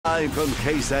Live from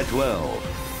KSAT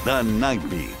 12, the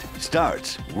Nightbeat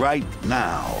starts right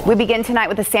now. We begin tonight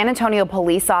with a San Antonio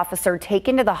police officer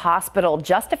taken to the hospital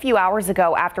just a few hours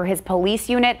ago after his police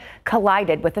unit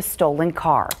collided with a stolen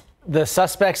car. The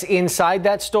suspects inside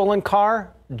that stolen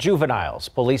car, juveniles.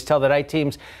 Police tell the night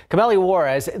team's Camille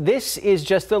Juarez this is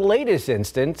just the latest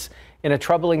instance in a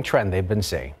troubling trend they've been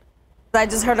seeing. I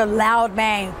just heard a loud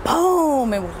bang,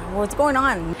 boom, and what's going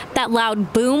on? That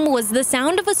loud boom was the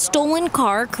sound of a stolen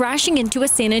car crashing into a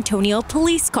San Antonio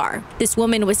police car. This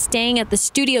woman was staying at the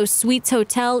Studio Suites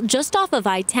Hotel just off of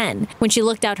I-10. When she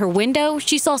looked out her window,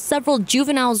 she saw several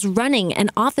juveniles running and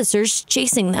officers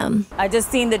chasing them. I just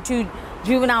seen the two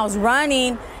juveniles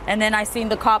running, and then I seen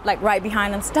the cop like right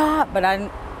behind them stop, but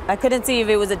I couldn't see if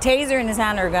it was a taser in his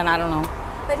hand or a gun, I don't know.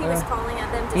 But he was calling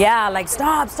at them to like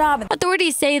stop.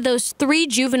 Authorities say those three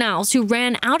juveniles who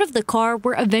ran out of the car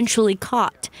were eventually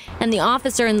caught, and the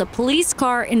officer in the police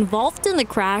car involved in the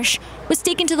crash was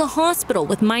taken to the hospital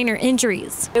with minor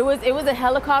injuries. It was a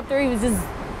helicopter. He was just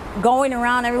going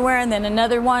around everywhere, and then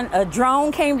another one, a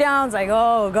drone came down. It's like,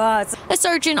 oh God. A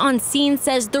sergeant on scene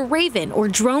says the Raven, or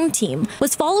drone team,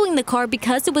 was following the car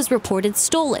because it was reported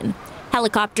stolen.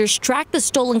 Helicopters tracked the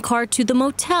stolen car to the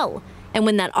motel. And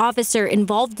when that officer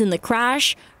involved in the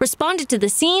crash responded to the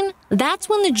scene, that's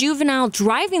when the juvenile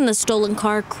driving the stolen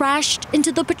car crashed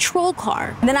into the patrol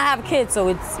car. And then I have kids, so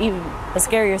it's even a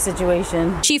scarier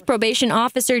situation. Chief Probation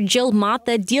Officer Jill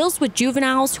Mata deals with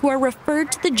juveniles who are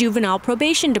referred to the Juvenile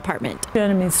Probation Department.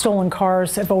 I mean, stolen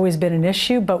cars have always been an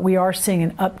issue, but we are seeing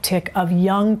an uptick of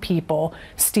young people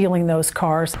stealing those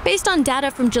cars. Based on data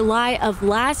from July of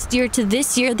last year to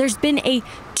this year, there's been a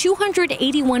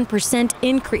 281%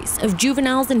 increase of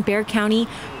juveniles in Bexar County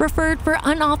referred for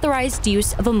unauthorized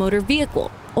use of a motor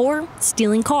vehicle or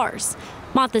stealing cars.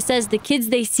 Mata says the kids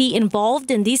they see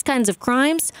involved in these kinds of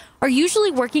crimes are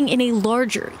usually working in a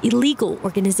larger illegal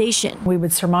organization. We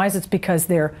would surmise it's because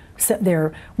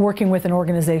they're working with an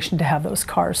organization to have those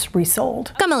cars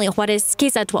resold. Camille Juarez,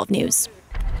 KSAT 12 News.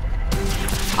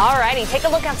 All righty, take a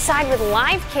look outside with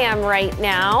live cam right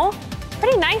now.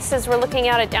 Pretty nice as we're looking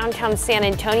out at downtown San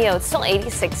Antonio. It's still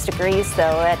 86 degrees,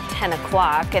 though, at 10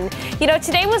 o'clock. And, you know,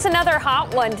 today was another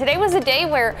hot one. Today was a day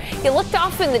where you looked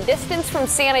off in the distance from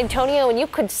San Antonio and you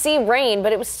could see rain,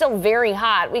 but it was still very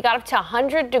hot. We got up to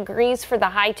 100 degrees for the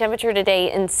high temperature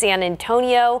today in San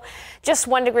Antonio, just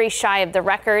 1 degree shy of the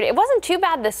record. It wasn't too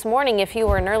bad this morning if you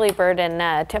were an early bird,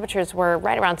 and temperatures were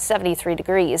right around 73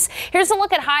 degrees. Here's a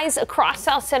look at highs across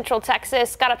South Central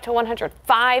Texas. Got up to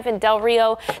 105 in Del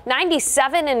Rio, 97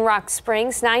 in Rock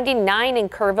Springs, 99 in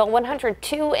Kerrville,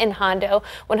 102 in Hondo,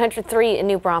 103 in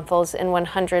New Braunfels, and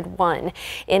 101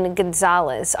 in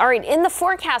Gonzales. All right, in the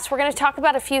forecast, we're going to talk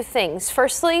about a few things.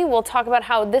 Firstly, we'll talk about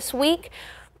how this week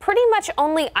pretty much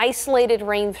only isolated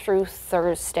rain through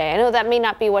Thursday. I know that may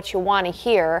not be what you want to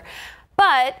hear,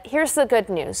 but here's the good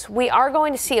news. We are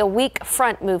going to see a weak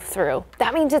front move through.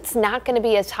 That means it's not going to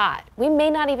be as hot. We may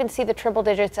not even see the triple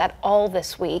digits at all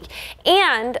this week.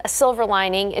 And a silver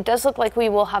lining, it does look like we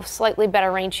will have slightly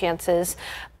better rain chances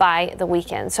by the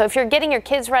weekend. So if you're getting your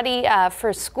kids ready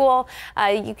for school,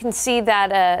 you can see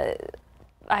that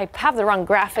I have the wrong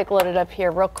graphic loaded up here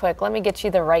real quick. Let me get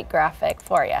you the right graphic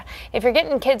for you. If you're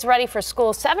getting kids ready for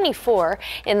school, 74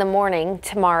 in the morning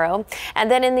tomorrow.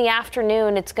 And then in the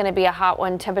afternoon, it's going to be a hot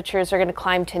one. Temperatures are going to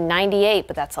climb to 98,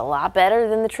 but that's a lot better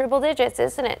than the triple digits,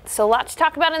 isn't it? So a lot to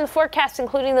talk about in the forecast,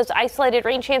 including those isolated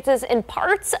rain chances in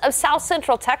parts of South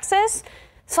Central Texas.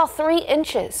 Saw 3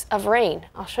 inches of rain.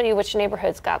 I'll show you which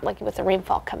neighborhoods got lucky with the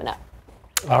rainfall coming up.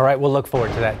 All right, we'll look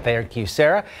forward to that. Thank you,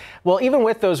 Sarah. Well, even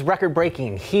with those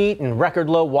record-breaking heat and record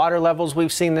low water levels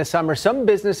we've seen this summer, some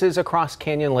businesses across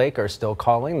Canyon Lake are still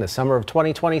calling the summer of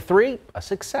 2023 a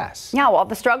success. Yeah, while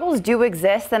the struggles do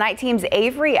exist, the night team's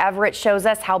Avery Everett shows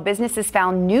us how businesses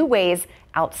found new ways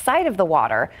outside of the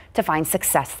water to find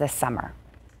success this summer.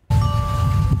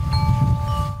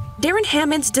 Darren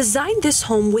Hammonds designed this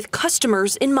home with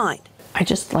customers in mind. I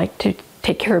just like to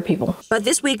take care of people. But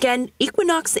this weekend,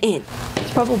 Equinox Inn,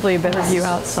 It's probably a better view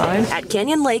outside, at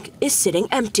Canyon Lake, is sitting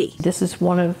empty. This is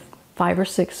one of 5 or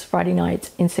 6 Friday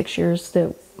nights in 6 years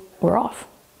that we're off.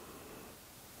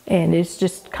 And it's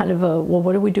just kind of a, well,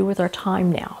 what do we do with our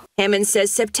time now? Hammond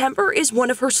says September is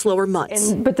one of her slower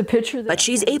months. But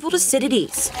she's able to sit at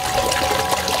ease,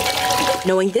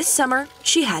 knowing this summer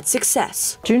she had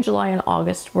success. June, July, and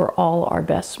August were all our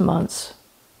best months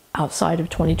outside of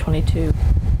 2022.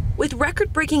 With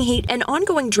record-breaking heat and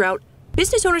ongoing drought,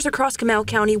 business owners across Comal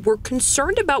County were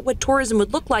concerned about what tourism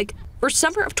would look like for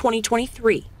summer of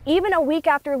 2023. Even a week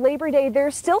after Labor Day,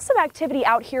 there's still some activity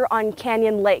out here on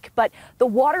Canyon Lake, but the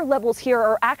water levels here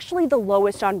are actually the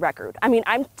lowest on record. I mean,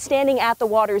 I'm standing at the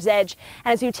water's edge,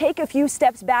 and as you take a few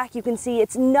steps back, you can see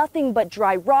it's nothing but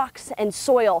dry rocks and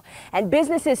soil. And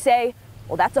businesses say,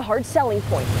 well, that's a hard selling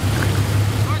point.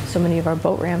 So many of our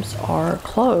boat ramps are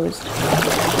closed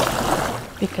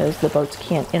because the boats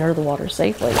can't enter the water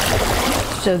safely.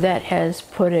 So that has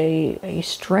put a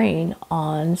strain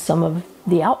on some of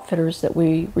the outfitters that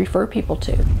we refer people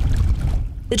to.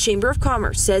 The Chamber of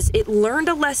Commerce says it learned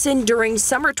a lesson during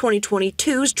summer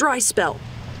 2022's dry spell.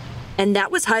 And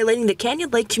that was highlighting the Canyon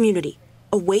Lake community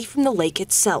away from the lake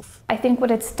itself. I think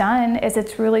what it's done is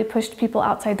it's really pushed people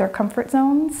outside their comfort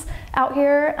zones out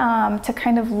here to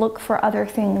kind of look for other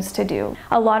things to do.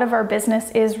 A lot of our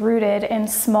business is rooted in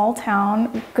small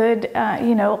town, good,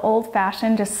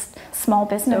 old-fashioned, just small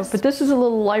business. But this is a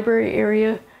little library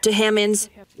area. To Hammonds,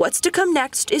 what's to come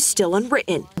next is still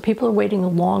unwritten. People are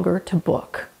waiting longer to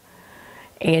book.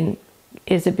 And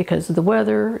is it because of the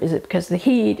weather? Is it because of the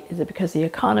heat? Is it because of the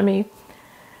economy?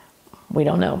 We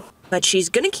don't know. But she's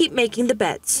going to keep making the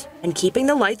beds and keeping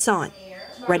the lights on,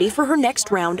 ready for her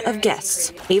next round of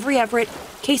guests. Avery Everett,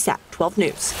 KSAT 12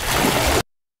 News.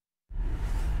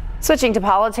 Switching to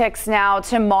politics now,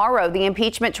 tomorrow the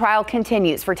impeachment trial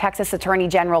continues for Texas Attorney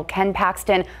General Ken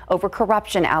Paxton over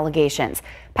corruption allegations.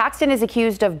 Paxton is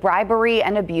accused of bribery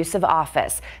and abuse of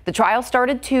office. The trial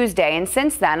started Tuesday, and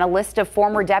since then, a list of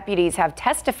former deputies have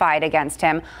testified against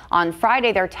him. On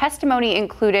Friday, their testimony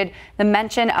included the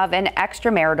mention of an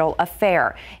extramarital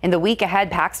affair. In the week ahead,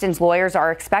 Paxton's lawyers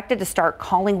are expected to start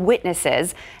calling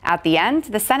witnesses. At the end,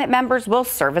 the Senate members will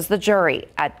serve as the jury.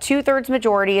 A 2/3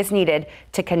 majority is needed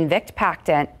to convict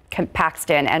Paxton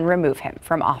and remove him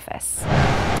from office.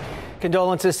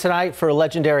 Condolences tonight for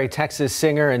legendary Texas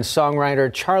singer and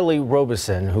songwriter Charlie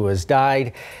Robeson, who has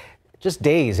died just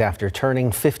days after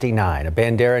turning 59. A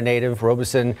Bandera native,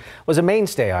 Robeson was a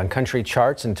mainstay on country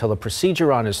charts until a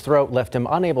procedure on his throat left him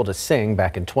unable to sing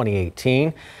back in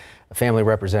 2018. A family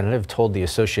representative told the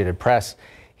Associated Press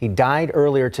he died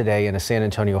earlier today in a San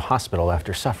Antonio hospital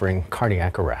after suffering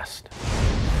cardiac arrest.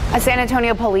 A San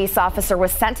Antonio police officer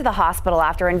was sent to the hospital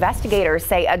after investigators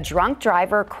say a drunk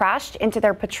driver crashed into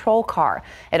their patrol car.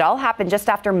 It all happened just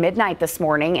after midnight this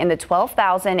morning in the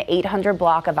 12,800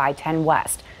 block of I-10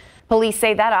 West. Police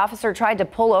say that officer tried to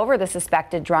pull over the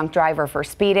suspected drunk driver for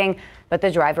speeding, but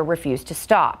the driver refused to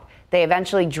stop. They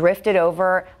eventually drifted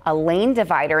over a lane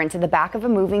divider into the back of a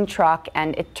moving truck,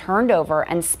 and it turned over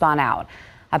and spun out.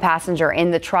 A passenger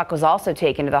in the truck was also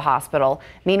taken to the hospital.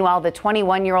 Meanwhile, the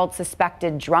 21-year-old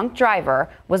suspected drunk driver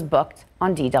was booked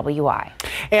on DWI.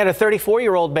 And a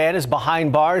 34-year-old man is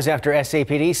behind bars after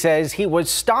SAPD says he was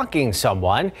stalking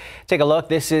someone. Take a look.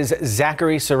 This is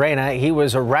Zachary Serena. He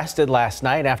was arrested last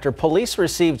night after police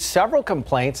received several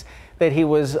complaints that he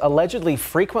was allegedly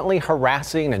frequently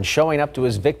harassing and showing up to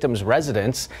his victim's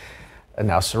residence.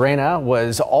 Now, Serena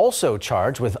was also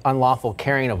charged with unlawful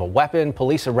carrying of a weapon.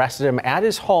 Police arrested him at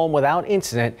his home without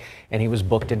incident, and he was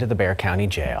booked into the Bexar County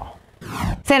Jail.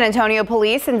 San Antonio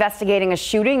police investigating a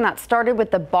shooting that started with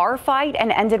the bar fight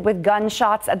and ended with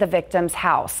gunshots at the victim's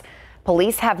house.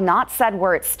 Police have not said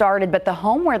where it started, but the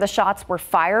home where the shots were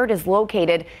fired is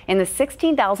located in the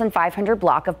 16,500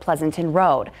 block of Pleasanton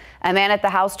Road. A man at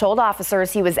the house told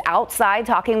officers he was outside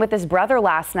talking with his brother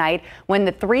last night when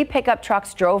the 3 pickup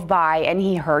trucks drove by and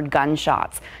he heard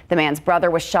gunshots. The man's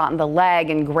brother was shot in the leg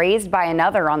and grazed by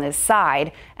another on his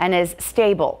side and is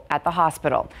stable at the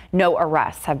hospital. No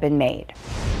arrests have been made.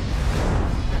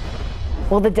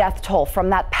 Well, the death toll from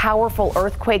that powerful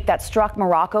earthquake that struck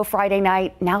Morocco Friday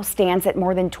night now stands at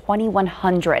more than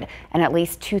 2,100, and at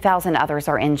least 2,000 others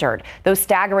are injured. Those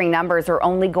staggering numbers are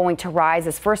only going to rise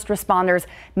as first responders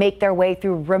make their way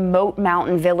through remote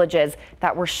mountain villages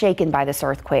that were shaken by this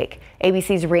earthquake.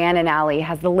 ABC's Rhiannon Alley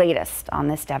has the latest on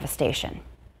this devastation.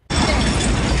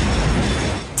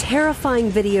 Terrifying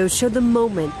videos show the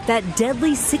moment that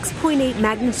deadly 6.8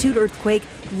 magnitude earthquake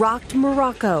rocked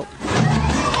Morocco,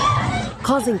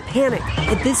 causing panic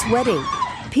at this wedding.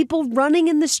 People running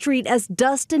in the street as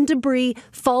dust and debris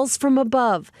falls from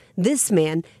above. This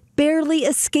man barely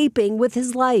escaping with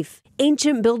his life.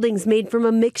 Ancient buildings made from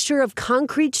a mixture of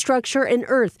concrete structure and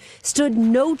earth stood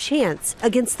no chance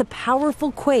against the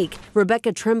powerful quake.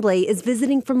 Rebecca Tremblay is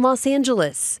visiting from Los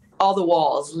Angeles. All the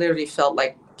walls literally felt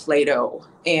like Play-Doh,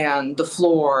 and the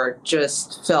floor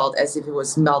just felt as if it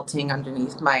was melting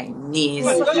underneath my knees.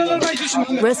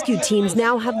 Rescue teams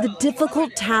now have the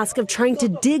difficult task of trying to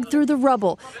dig through the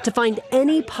rubble to find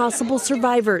any possible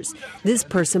survivors. This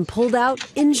person pulled out,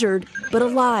 injured, but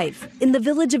alive. In the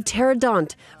village of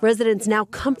Terradont, residents now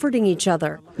comforting each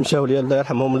other.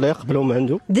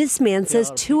 This man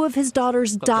says 2 of his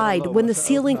daughters died when the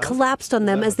ceiling collapsed on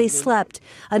them as they slept.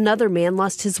 Another man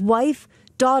lost his wife,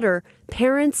 daughter,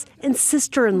 parents, and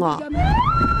sister-in-law.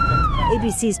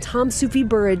 ABC's Tom Sufi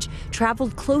Burridge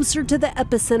traveled closer to the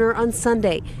epicenter on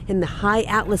Sunday in the high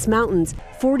Atlas Mountains,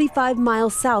 45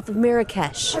 miles south of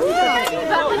Marrakesh.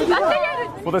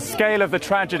 Well, the scale of the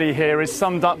tragedy here is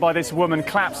summed up by this woman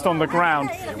collapsed on the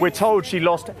ground. We're told she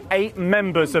lost 8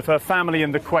 members of her family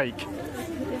in the quake.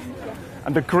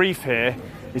 And the grief here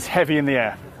is heavy in the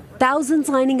air. Thousands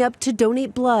lining up to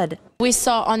donate blood. We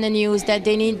saw on the news that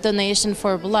they need donation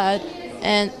for blood,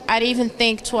 and I didn't even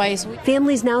think twice.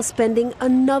 Families now spending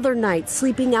another night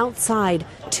sleeping outside,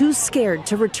 too scared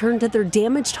to return to their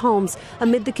damaged homes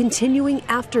amid the continuing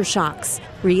aftershocks.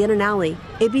 Rhiannon Alley,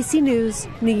 ABC News,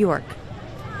 New York.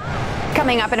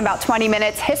 Coming up in about 20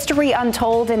 minutes, history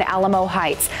untold in Alamo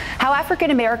Heights. How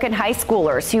African-American high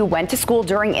schoolers who went to school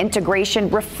during integration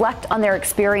reflect on their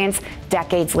experience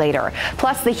decades later.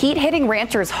 Plus, the heat hitting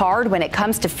ranchers hard when it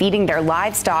comes to feeding their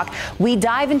livestock. We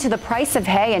dive into the price of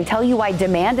hay and tell you why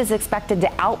demand is expected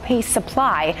to outpace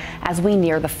supply as we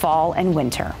near the fall and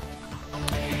winter.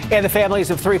 And the families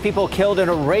of 3 people killed in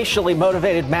a racially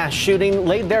motivated mass shooting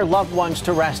laid their loved ones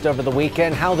to rest over the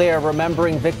weekend. How they are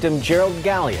remembering victim Gerald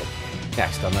Gallion.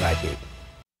 Next on the Nightbeat.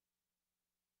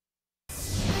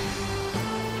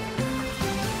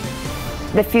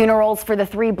 The funerals for the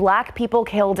 3 black people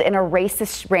killed in a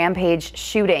racist rampage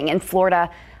shooting in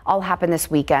Florida all happened this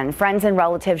weekend. Friends and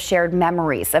relatives shared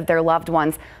memories of their loved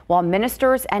ones, while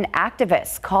ministers and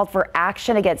activists called for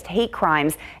action against hate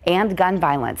crimes and gun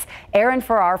violence. Aaron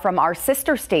Farrar from our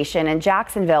sister station in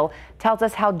Jacksonville tells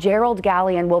us how Gerald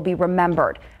Gallion will be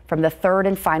remembered from the 3rd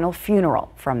and final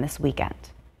funeral from this weekend.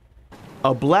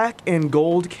 A black and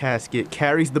gold casket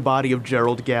carries the body of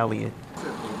Gerald Gallion.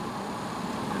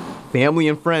 Family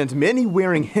and friends, many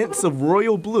wearing hints of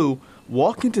royal blue,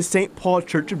 walk into St. Paul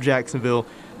Church of Jacksonville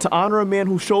to honor a man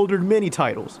who shouldered many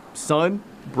titles: son,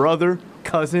 brother,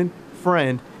 cousin,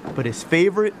 friend, but his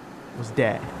favorite was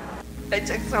dad. They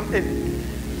took something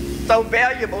so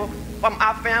valuable from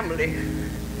our family,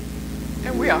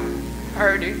 and we are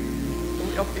hurting.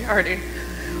 We'll be hurting.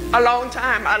 A long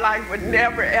time, our life would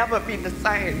never, ever be the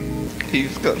same. He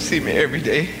used to come see me every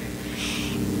day,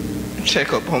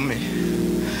 check up on me.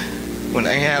 When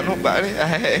I ain't had nobody, I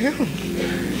had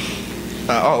him.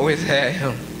 I always had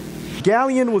him.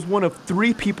 Gallion was one of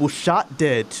 3 people shot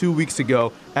dead 2 weeks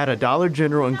ago at a Dollar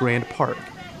General in Grand Park.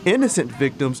 Innocent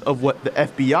victims of what the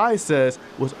FBI says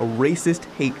was a racist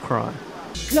hate crime.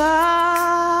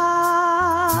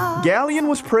 Gallion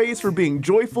was praised for being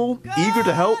joyful, eager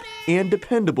to help, and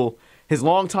dependable. His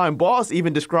longtime boss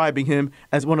even describing him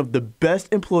as one of the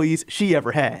best employees she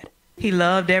ever had. He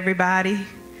loved everybody,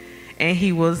 and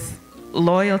he was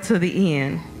loyal to the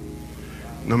end.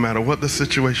 No matter what the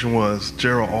situation was,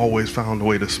 Gerald always found a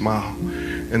way to smile.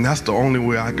 And that's the only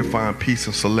way I could find peace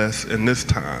and solace in this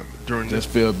time. Just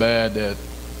feel bad that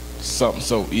something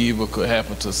so evil could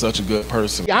happen to such a good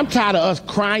person. I'm tired of us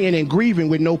crying and grieving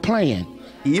with no plan.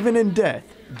 Even in death,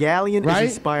 Gallion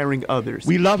is inspiring others.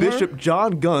 We love Bishop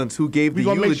John Guns, who gave the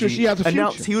eulogy,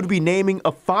 announced he would be naming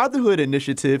a fatherhood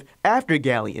initiative after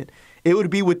Gallion. It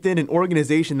would be within an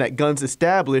organization that Guns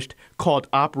established called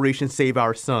Operation Save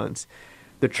Our Sons.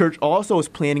 The church also is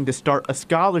planning to start a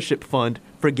scholarship fund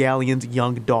for Gallion's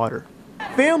young daughter.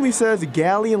 Family says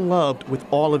Gallion loved with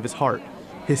all of his heart.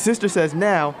 His sister says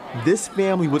now this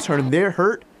family will turn their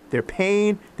hurt, their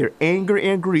pain, their anger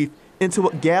and grief into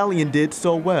what Gallion did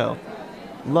so well: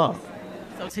 love.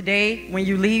 So today, when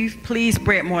you leave, please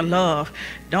spread more love.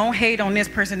 Don't hate on this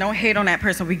person, don't hate on that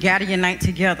person. We gotta unite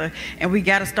together, and we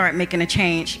gotta start making a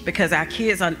change, because our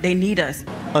kids, they need us.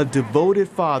 A devoted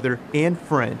father and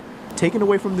friend, taken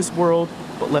away from this world,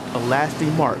 but left a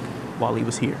lasting mark while he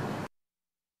was here.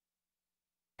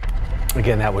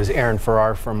 Again, that was Aaron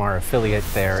Farrar from our affiliate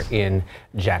there in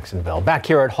Jacksonville. Back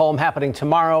here at home, happening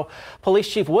tomorrow, Police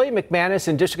Chief William McManus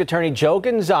and District Attorney Joe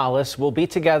Gonzalez will be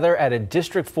together at a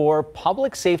District 4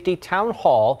 Public Safety Town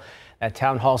Hall. That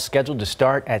town hall is scheduled to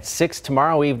start at 6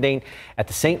 tomorrow evening at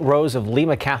the St. Rose of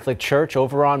Lima Catholic Church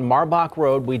over on Marbach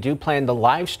Road. We do plan to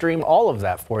live stream all of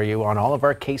that for you on all of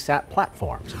our KSAT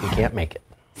platforms if you can't make it.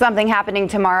 Something happening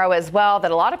tomorrow as well that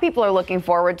a lot of people are looking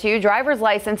forward to. Driver's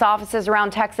license offices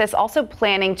around Texas also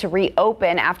planning to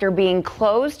reopen after being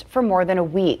closed for more than a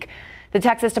week. The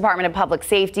Texas Department of Public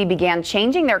Safety began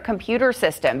changing their computer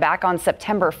system back on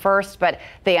September 1st, but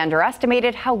they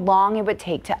underestimated how long it would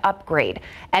take to upgrade.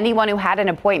 Anyone who had an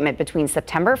appointment between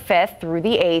September 5th through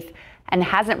the 8th and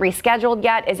hasn't rescheduled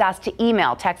yet is asked to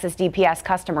email Texas DPS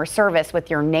customer service with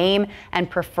your name and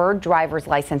preferred driver's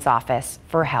license office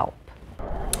for help.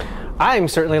 I'm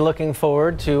certainly looking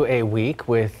forward to a week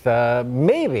with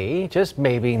maybe, just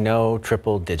maybe, no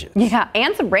triple digits. Yeah,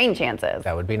 and some rain chances.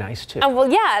 That would be nice too. Well,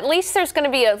 yeah, at least there's going to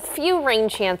be a few rain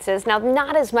chances. Now,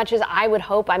 not as much as I would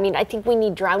hope. I mean, I think we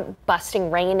need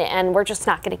drought-busting rain, and we're just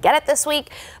not going to get it this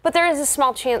week. But there is a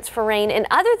small chance for rain. And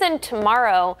other than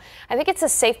tomorrow, I think it's a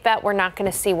safe bet we're not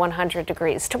going to see 100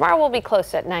 degrees. Tomorrow will be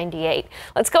close at 98.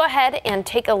 Let's go ahead and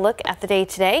take a look at the day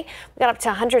today. We got up to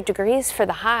 100 degrees for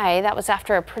the high. That was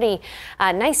after a pretty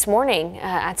nice morning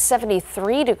at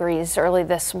 73 degrees early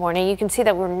this morning. You can see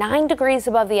that we're 9 degrees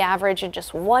above the average and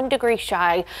just 1 degree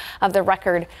shy of the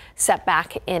record set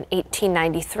back in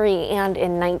 1893 and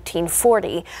in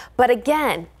 1940. But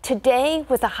again, today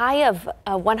with a high of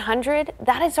 100,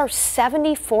 that is our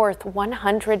 74th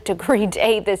 100 degree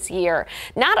day this year.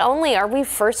 Not only are we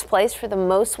first place for the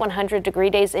most 100 degree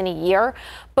days in a year,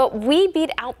 but we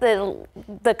beat out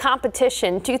the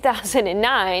competition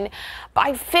 2009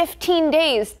 by 15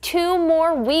 days, 2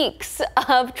 more weeks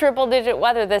of triple digit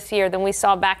weather this year than we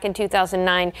saw back in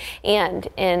 2009 and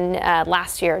in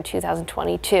last year,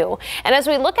 2022. And as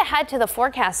we look ahead to the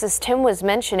forecast, as Tim was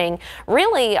mentioning,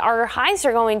 really our highs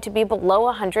are going to be below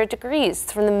 100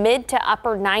 degrees from the mid to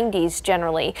upper 90s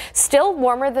generally. Still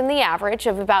warmer than the average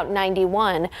of about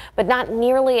 91, but not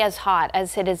nearly as hot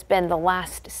as it has been the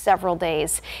last several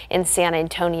days in San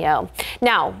Antonio.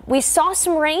 Now, we saw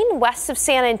some rain west of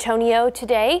San Antonio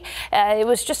today. It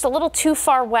was just a little too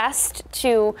far west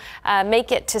to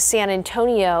make it to San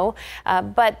Antonio,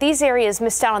 but these areas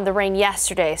missed out on the rain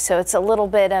yesterday, so it's a little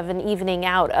bit of an evening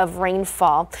out of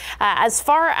rainfall. As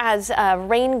far as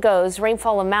rain goes,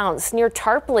 rainfall amounts near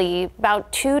Tarpley,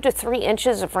 about 2 to 3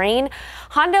 inches of rain.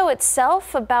 Hondo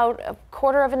itself, about a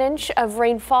quarter of an inch of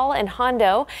rainfall in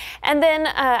Hondo, and then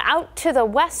out to the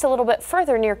west a little bit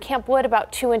further near Camp Wood,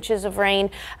 about 2 inches of rain,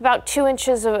 about 2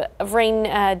 inches of rain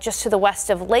just to the west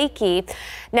of Lakey.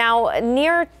 Now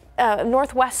near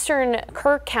northwestern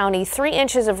Kirk County, 3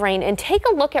 inches of rain. And take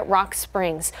a look at Rock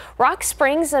Springs. Rock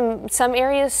Springs in some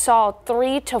areas saw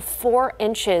 3 to 4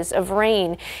 inches of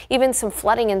rain, even some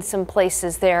flooding in some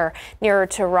places there nearer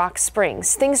to Rock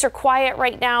Springs. Things are quiet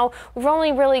right now. We've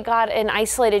only really got an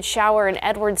isolated shower in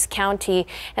Edwards County,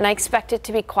 and I expect it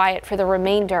to be quiet for the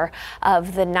remainder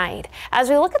of the night. As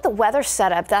we look at the weather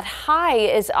setup, that high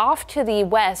is off to the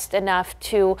west enough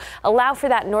to allow for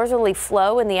that northerly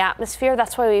flow in the atmosphere.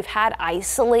 That's why we've had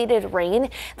isolated rain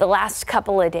the last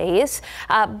couple of days.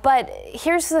 But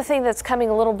here's the thing that's coming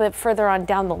a little bit further on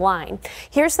down the line.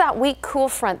 Here's that weak cool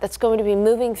front that's going to be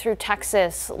moving through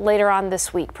Texas later on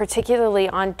this week, particularly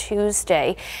on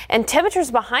Tuesday. And temperatures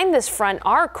behind this front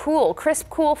are cool, crisp,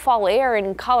 cool fall air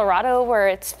in Colorado, where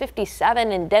it's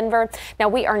 57 in Denver. Now,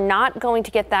 we are not going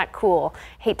to get that cool.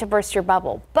 Hate to burst your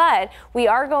bubble, but we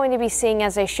are going to be seeing,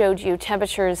 as I showed you,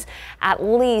 temperatures at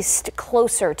least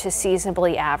closer to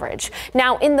seasonably average.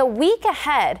 Now, in the week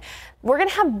ahead, we're going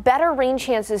to have better rain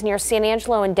chances near San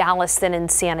Angelo and Dallas than in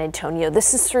San Antonio.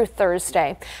 This is through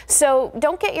Thursday. So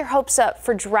don't get your hopes up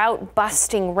for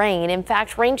drought-busting rain. In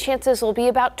fact, rain chances will be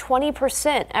about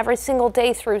 20% every single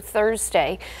day through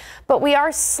Thursday. But we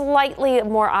are slightly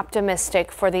more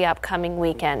optimistic for the upcoming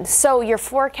weekend. So your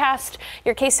forecast,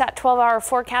 your KSAT 12-hour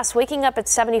forecast, waking up at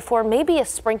 74, maybe a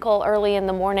sprinkle early in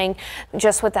the morning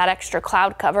just with that extra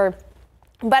cloud cover.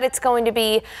 But it's going to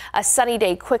be a sunny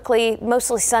day quickly,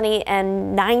 mostly sunny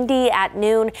and 90 at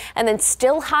noon, and then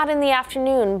still hot in the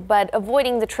afternoon, but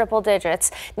avoiding the triple digits.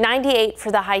 98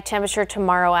 for the high temperature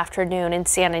tomorrow afternoon in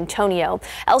San Antonio.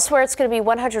 Elsewhere, it's going to be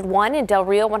 101 in Del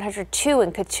Rio, 102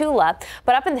 in Cotulla,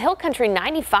 but up in the Hill Country,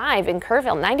 95 in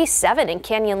Kerrville, 97 in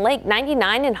Canyon Lake,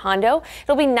 99 in Hondo.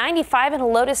 It'll be 95 in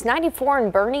Helotes, 94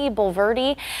 in Bernie,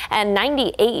 Bulverde, and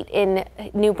 98 in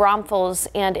New Braunfels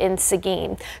and in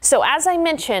Seguin. So as I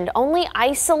mentioned, only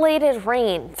isolated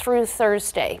rain through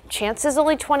Thursday. Chances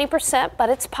only 20%, but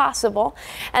it's possible.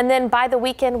 And then by the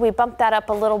weekend, we bump that up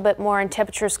a little bit more and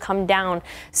temperatures come down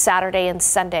Saturday and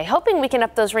Sunday. Hoping we can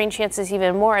up those rain chances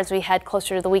even more as we head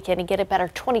closer to the weekend and get a better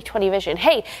 20/20 vision.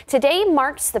 Hey, today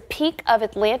marks the peak of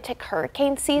Atlantic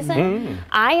hurricane season.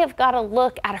 I have got a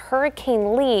look at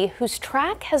Hurricane Lee, whose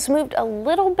track has moved a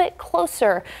little bit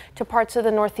closer to parts of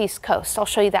the northeast coast. I'll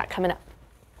show you that coming up.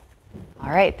 All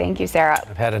right, thank you, Sarah.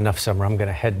 I've had enough summer. I'm going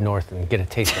to head north and get a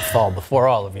taste of fall before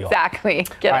all of you. Exactly.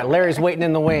 All right, Larry's waiting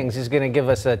in the wings. He's going to give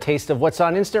us a taste of what's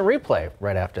on Instant Replay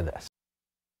right after this.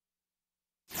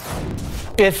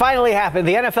 It finally happened.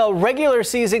 The NFL regular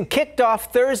season kicked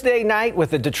off Thursday night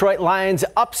with the Detroit Lions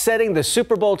upsetting the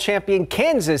Super Bowl champion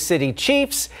Kansas City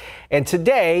Chiefs. And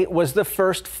today was the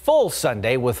first full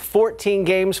Sunday with 14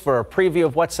 games. For a preview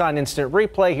of what's on Instant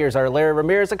Replay, here's our Larry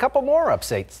Ramirez. A couple more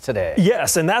updates today.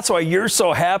 Yes, and that's why you're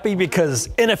so happy, because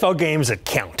NFL games that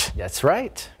count. That's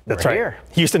right. That's right. Here.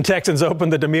 Houston Texans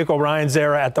opened the DeMeco Ryans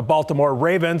era at the Baltimore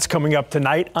Ravens, coming up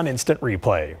tonight on Instant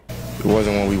Replay. It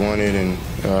wasn't what we wanted, and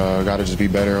got to just be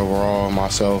better overall.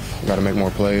 Myself, got to make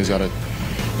more plays, got to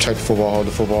check the football, hold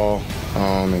the football,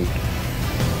 and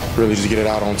really just get it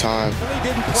out on time.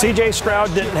 C.J.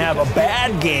 Stroud didn't have a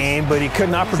bad game, but he could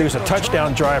not produce a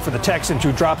touchdown drive for the Texans,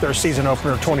 who dropped their season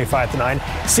opener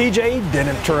 25-9. C.J.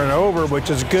 didn't turn it over, which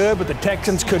is good, but the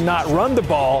Texans could not run the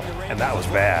ball, and that was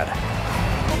bad.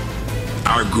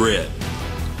 Our grit,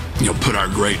 put our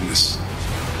greatness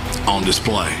on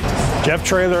display. Jeff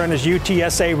Traylor and his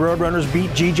UTSA Roadrunners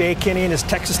beat G.J. Kinney and his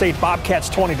Texas State Bobcats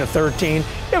 20-13.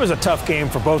 It was a tough game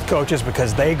for both coaches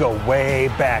because they go way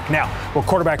back. Now, will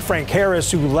quarterback Frank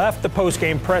Harris, who left the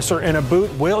postgame presser in a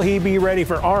boot, will he be ready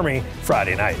for Army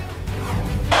Friday night?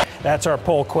 That's our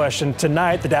poll question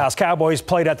tonight. The Dallas Cowboys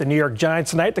played at the New York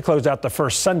Giants tonight to close out the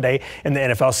first Sunday in the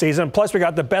NFL season. Plus, we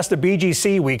got the best of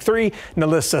BGC Week 3,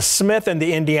 Nalissa Smith and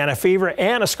the Indiana Fever,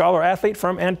 and a scholar athlete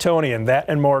from Antonian. That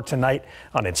and more tonight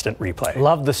on Instant Replay.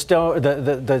 Love the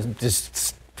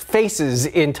faces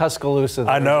in Tuscaloosa.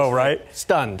 I know, right?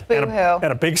 Stunned. Boo-hoo. And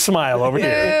a big smile over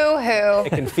here. Boo-hoo. I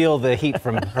can feel the heat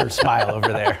from her smile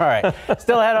over there. All right.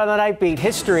 Still ahead on the Nightbeat.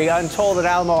 History untold at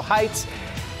Alamo Heights.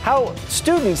 How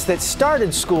students that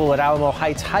started school at Alamo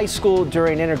Heights High School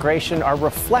during integration are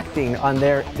reflecting on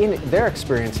their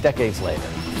experience decades later.